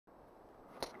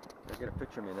Get a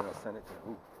picture of me and then I'll send it to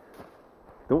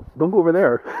you. Don't go over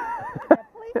there. Yeah,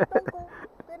 please don't go.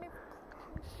 Then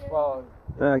it's Well,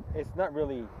 it's not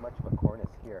really much of a cornice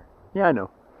here. Yeah, I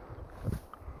know.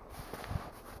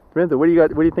 Brenda, what do you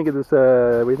got? What do you think of this?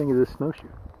 What do you think of this snowshoe?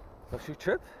 Snowshoe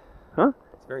trip? Huh?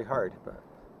 It's very hard, but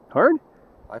Hard?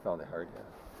 I found it hard.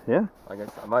 Yeah. Yeah. I guess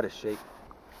I'm out of shape.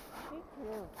 Me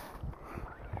too.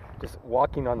 Just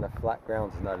walking on the flat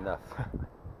grounds is not enough.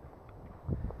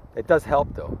 It does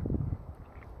help though.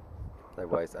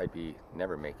 Otherwise, I'd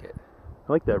never make it.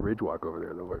 I like that ridge walk over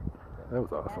there, though. That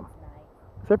was awesome. That's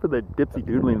nice. Except for the dipsy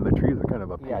doodling in the trees are kind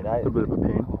of a pain. Yeah, that a little bit of a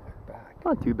pain. Oh, they're back.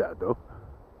 Not too bad though.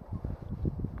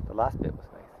 The last bit was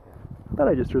nice. Yeah. I thought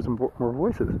I just heard some more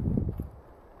voices. There's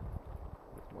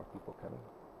more people coming.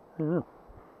 I don't know.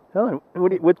 Helen,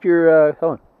 what's your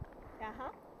Helen? Uh-huh.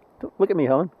 Don't look at me,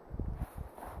 Helen.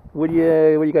 What do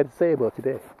you got to say about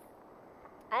today?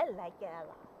 I like it a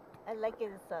lot. I like it.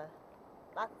 It's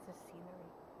lots of scenery.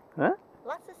 Huh?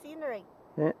 Lots of scenery.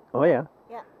 Yeah. Oh yeah.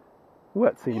 Yeah.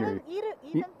 What scenery?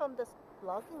 Even from the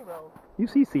logging road. You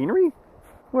see scenery?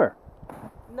 Where?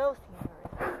 No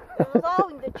scenery. It was all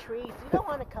in the trees. You don't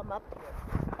want to come up here.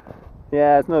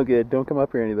 Yeah, it's no good. Don't come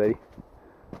up here, anybody.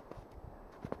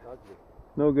 Ugly.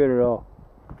 No good at all.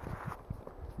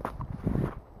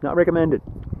 Not recommended.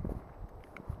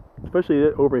 Especially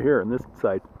over here on this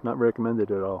side. Not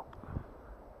recommended at all.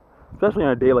 Especially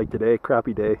on a day like today,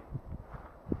 crappy day.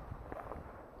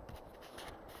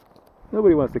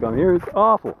 Nobody wants to come here. It's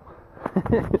awful.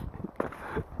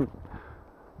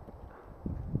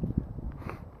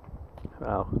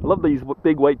 Wow. I love these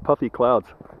big white puffy clouds.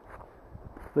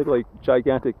 They look like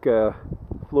gigantic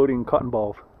floating cotton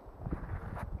balls.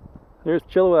 There's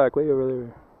Chilliwack way over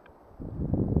there.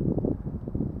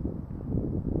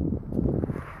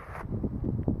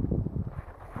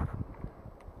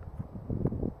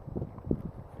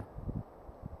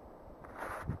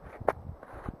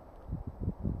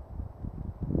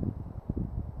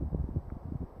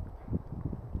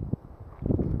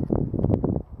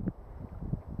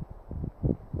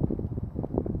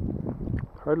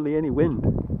 Hardly any wind.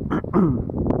 5K.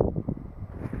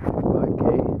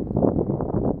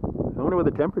 I wonder what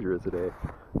the temperature is today.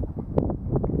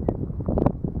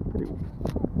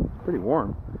 Pretty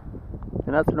warm.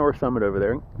 And that's the North Summit over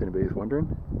there, if anybody's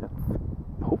wondering. That's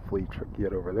hopefully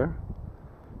get over there.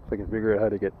 If I can figure out how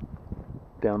to get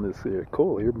down this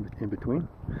coal here in between.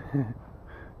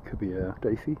 Could be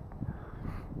dicey.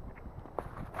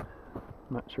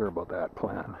 Not sure about that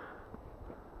plan.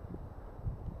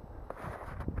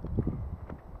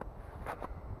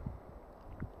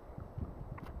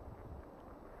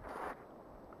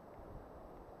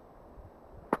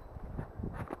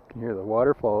 You can hear the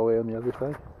waterfall away on the other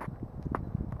side.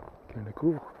 Kind of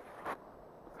cool.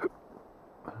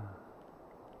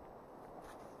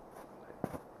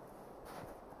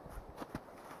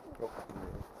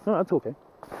 No, that's okay.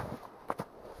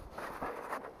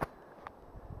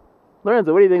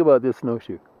 Lorenzo, what do you think about this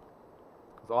snowshoe?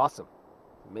 It's awesome.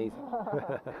 Amazing.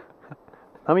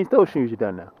 How many snowshoes you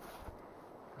done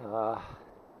now?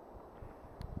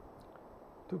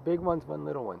 2 big ones, 1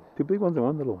 little one. 2 big ones and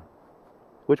 1 little one.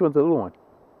 Which one's the little one?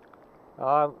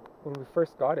 When we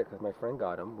first got it, because my friend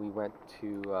got him, we went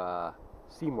to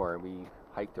Seymour and we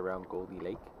hiked around Goldie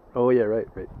Lake. Oh yeah, right.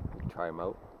 We try them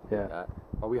out. Yeah.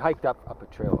 Well, we hiked up a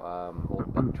trail,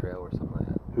 Old Buck Trail or something like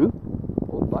that. Who?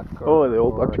 Old Buck. The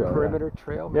Old Buck Trail. Perimeter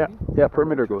Trail, maybe? Yeah,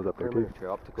 Perimeter goes up there too. Perimeter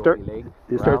Trail up to Goldie Lake,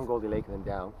 around Goldie Lake and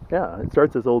then down. Yeah, it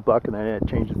starts as Old Buck and then it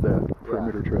changes to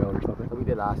Perimeter Trail or something. So we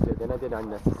did last year. Then I did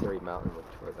Unnecessary Mountain,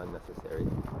 which was unnecessary.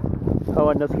 How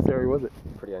unnecessary was it?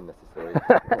 Pretty unnecessary.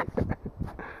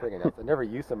 Friggin' else. I never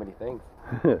used so many things.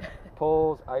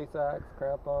 Poles, ice axe,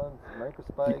 crampons,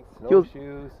 microspikes,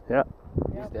 snowshoes. Yeah.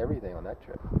 Used everything on that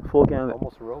trip. Full gamut.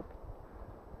 Almost rope.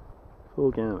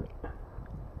 Full gamut.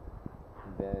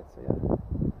 And then, so yeah.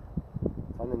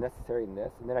 It's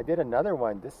unnecessariness. And then I did another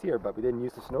one this year, but we didn't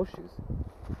use the snowshoes.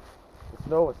 The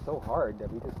snow was so hard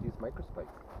that we just used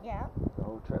microspikes. Yeah. The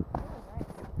whole trip.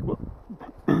 Oh,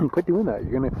 Well, quit doing that.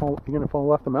 You're gonna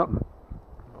fall off the mountain.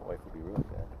 My wife would be ruined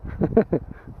that.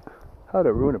 How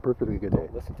to ruin a perfectly good day.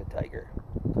 Don't listen to Tiger.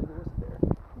 Tiger was there.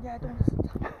 nice. Yeah, don't listen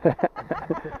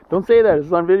to Don't say that.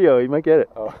 It's on video. You might get it.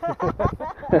 Oh.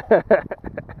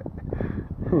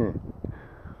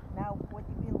 Now, what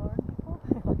do you learn,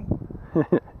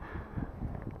 people?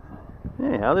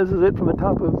 Anyhow, this is it from the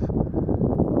top of the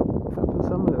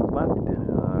summit of Laughington.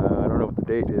 I don't know what the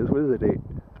date is. What is the date?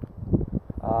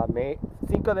 May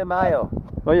 5 de Mayo.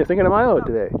 Oh, you're thinking of Milo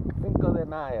today. 5 de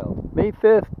Mayo. May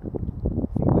 5th.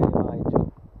 5 de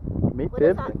Mayo. May What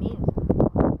does 5th. that mean?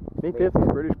 May 5th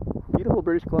is British beautiful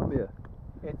British Columbia.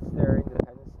 It's their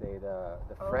Independence Day. The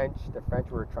Oh. French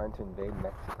were trying to invade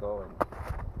Mexico, and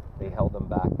they held them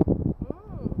back.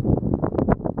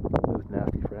 Those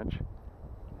nasty French.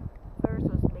 First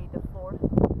was May the 4th.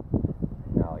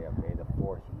 Now, yeah, May the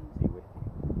 4th be with you.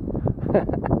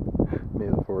 May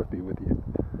the 4th be with you.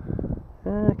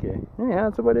 Okay. Anyhow,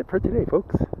 that's about it for today,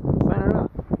 folks. Signing off.